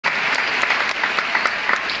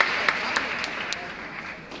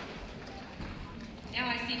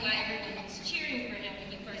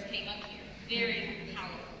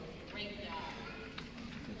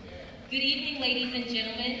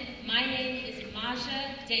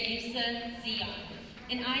Naja Deyusa Zion,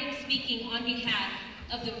 and I am speaking on behalf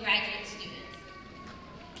of the graduate students.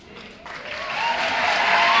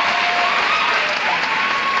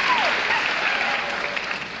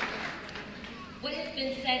 What has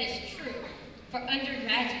been said is true. For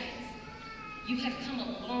undergraduates, you have come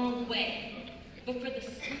a long way, but for the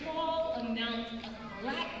small amount of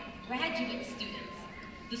Black graduate students,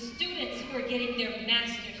 the students who are getting their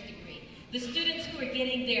master's degree, the students who are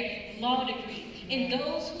getting their law degrees, and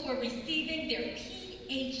those who are receiving their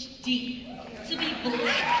PhD, to be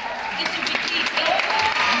Black and to receive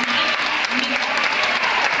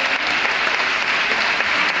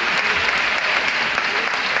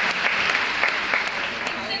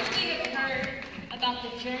about the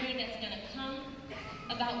journey that's going to come,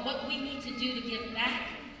 about what we need to do to give back,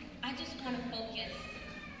 I just want to focus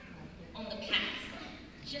on the past,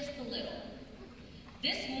 just a little.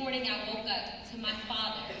 This morning I woke up to my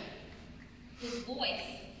father, his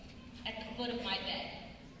voice at the foot of my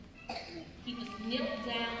bed. He was knelt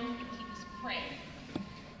down, he was praying.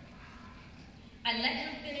 I let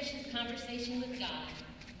him finish his conversation with God,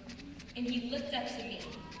 and he looked up to me.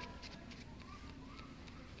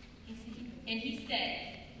 And he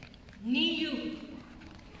said, Niyu,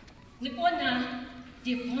 lipona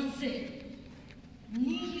defonse.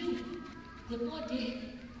 Niyu,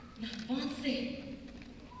 lipode nafonse.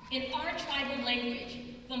 In our tribal language,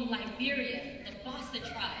 from Liberia, the Bassa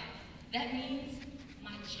tribe, that means,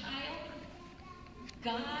 my child,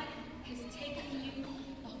 God has taken you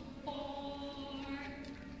a far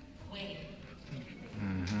way.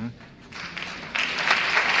 Mm-hmm.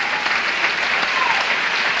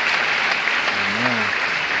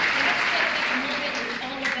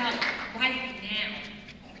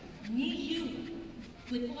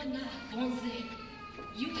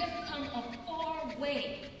 You have come a far way,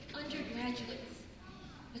 undergraduates.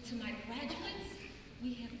 But to my graduates,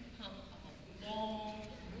 we have come a long,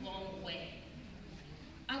 long way.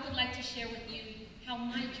 I would like to share with you how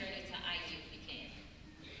my journey to IU began.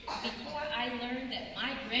 Before I learned that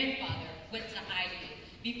my grandfather went to IU,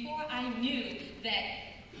 before I knew that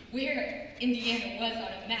where Indiana was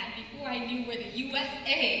on a map, before I knew where the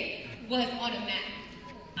USA was on a map,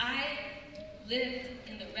 I lived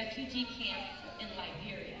in the refugee camps in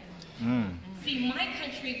Liberia. See, my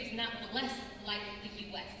country was not blessed like the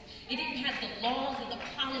U.S. It didn't have the laws and the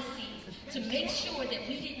policies to make sure that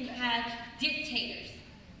we didn't have dictators.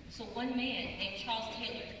 So one man named Charles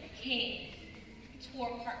Taylor came, tore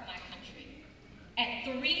apart my country. At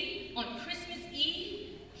 3 on Christmas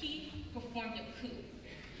Eve, he performed a coup.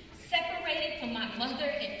 Separated from my mother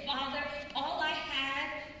and father, all I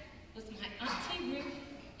had was my Auntie Ruth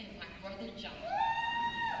and my brother John.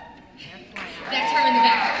 That's her in the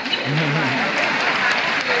back.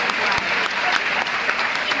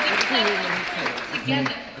 And we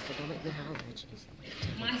together.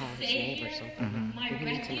 My savior, my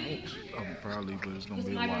refuge, probably, but it's gonna was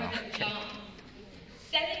be a my while. brother John.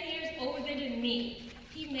 7 years older than me,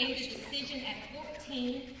 he made a decision at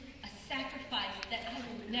 14, a sacrifice that I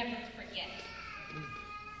will never forget.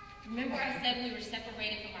 Remember I said we were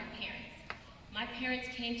separated from our parents. My parents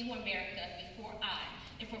came to America before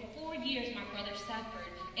and for 4 years my brother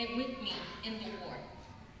suffered and with me in the war.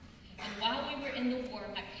 And while we were in the war,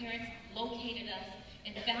 my parents located us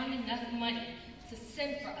and found enough money to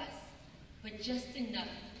send for us, but just enough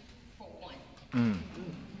for one.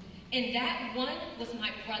 And that one was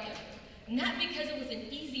my brother. Not because it was an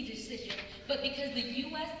easy decision, but because the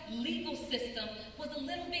U.S. legal system was a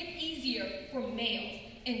little bit easier for males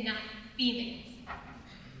and not females.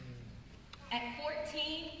 At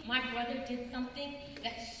 14, my brother did something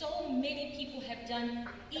that so many people have done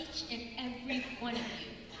for each and every one of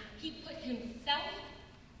you. He put himself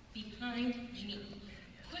behind me,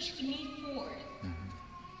 pushed me forward.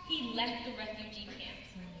 He left the refugee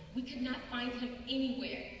camps. We could not find him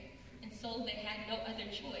anywhere, and so they had no other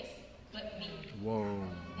choice but me. Whoa.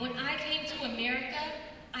 When I came to America,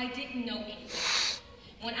 I didn't know English.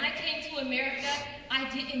 When I came to America, I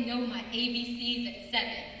didn't know my ABCs at 7.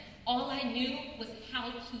 All I knew was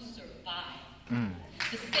how to survive.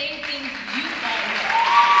 The same things you all know.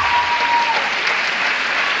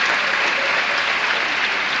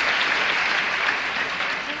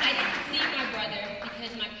 I didn't see my brother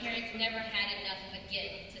because my parents never had enough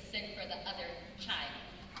again to send for the other child.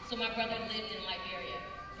 So my brother lived in Liberia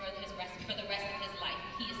for the rest of his life.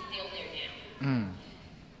 He is still there now.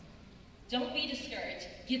 Don't be discouraged.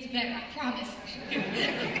 Gets better, I promise.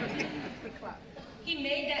 He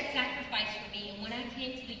made that sacrifice for me, and when I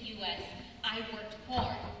came to the U.S., I worked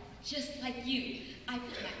hard, just like you. I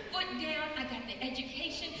put my foot down, I got the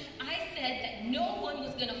education. I said that no one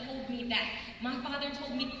was going to hold me back, My father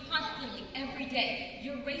told me constantly, every day,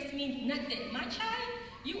 your race means nothing. My child,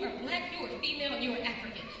 you are black, you are female, you are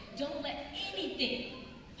African. Don't let anything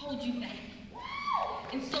hold you back.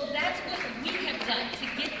 And so that's what we have done to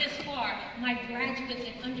get this far, my graduates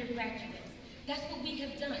and undergraduates. That's what we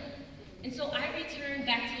have done. And so I returned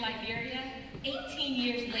back to Liberia 18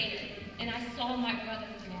 years later, and I saw my brother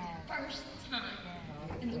for the first time.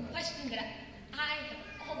 And the question that I have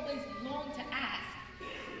always longed to ask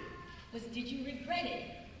was, did you regret it?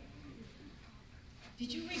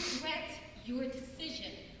 Did you regret your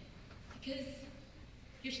decision? Because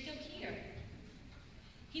you're still here.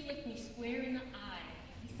 He looked me square in the eye.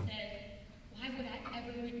 He said, why would I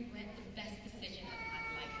ever regret the best decision of my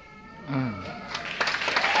life?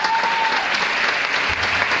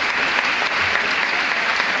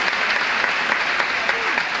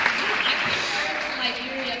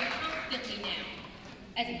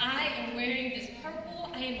 As I am wearing this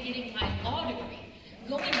purple, I am getting my law degree.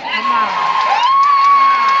 Going back to my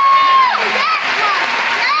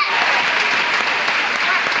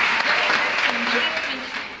country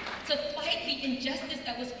to fight the injustice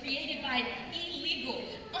that was created by an illegal,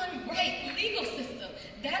 unright legal system.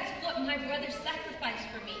 That's what my brother sacrificed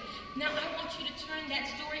for me. Now I want you to turn that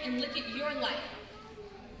story and look at your life.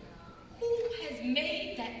 Who has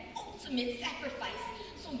made that ultimate sacrifice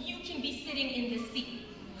so you can be sitting in this seat?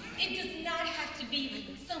 It does not have to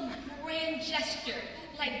be some grand gesture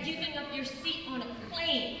like giving up your seat on a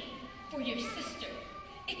plane for your sister.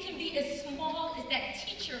 It can be as small as that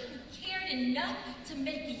teacher who cared enough to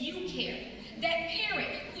make you care. That parent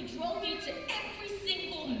who drove you to every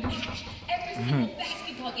single match, every single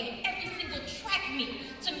basketball game, every single track meet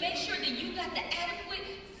to make sure that you got the adequate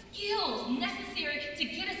skills necessary to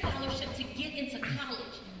get a scholarship to get into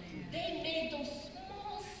college. They made those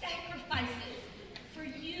small sacrifices for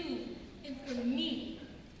you and for me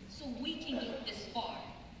so we can get this far.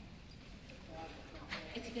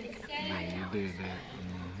 It's been said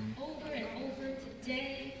over and over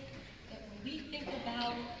today that when we think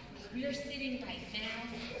about where we're sitting right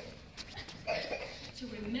now, to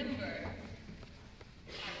remember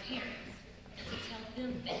our parents and to tell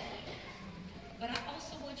them thank you. But I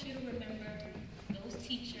also want you to remember those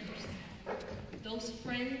teachers, those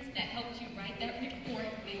friends that helped you write that report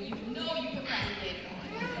that you know you procrastinated on.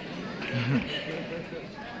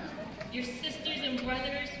 Your sisters and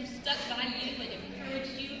brothers who stuck by you and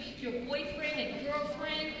encouraged you, your boyfriend and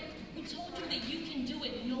girlfriend who told you that you can do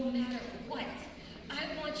it no matter what. I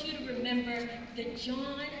want you to remember the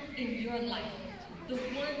John in your life, the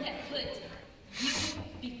one that put you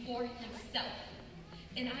before himself.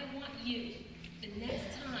 And I want you, the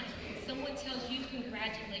next time someone tells you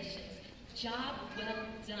congratulations, job well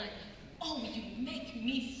done, oh, you make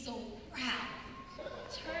me so proud,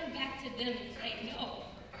 turn back to them and say, no,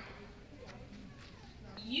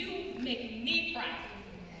 you make me proud.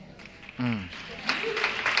 You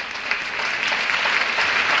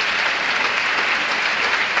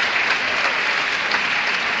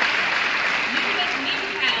make me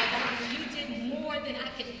proud because you did more than I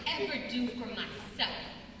could ever do for myself.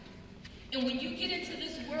 And when you get into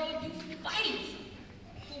this world, you fight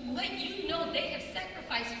for what you know they have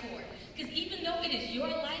sacrificed for. Because even though it is your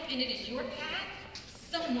life and it is your path,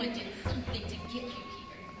 someone did something to get you here.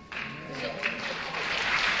 So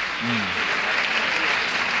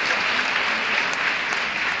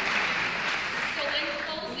in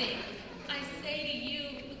closing, I say to you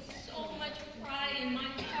with so much pride in my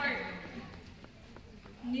heart,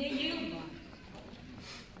 Neyu,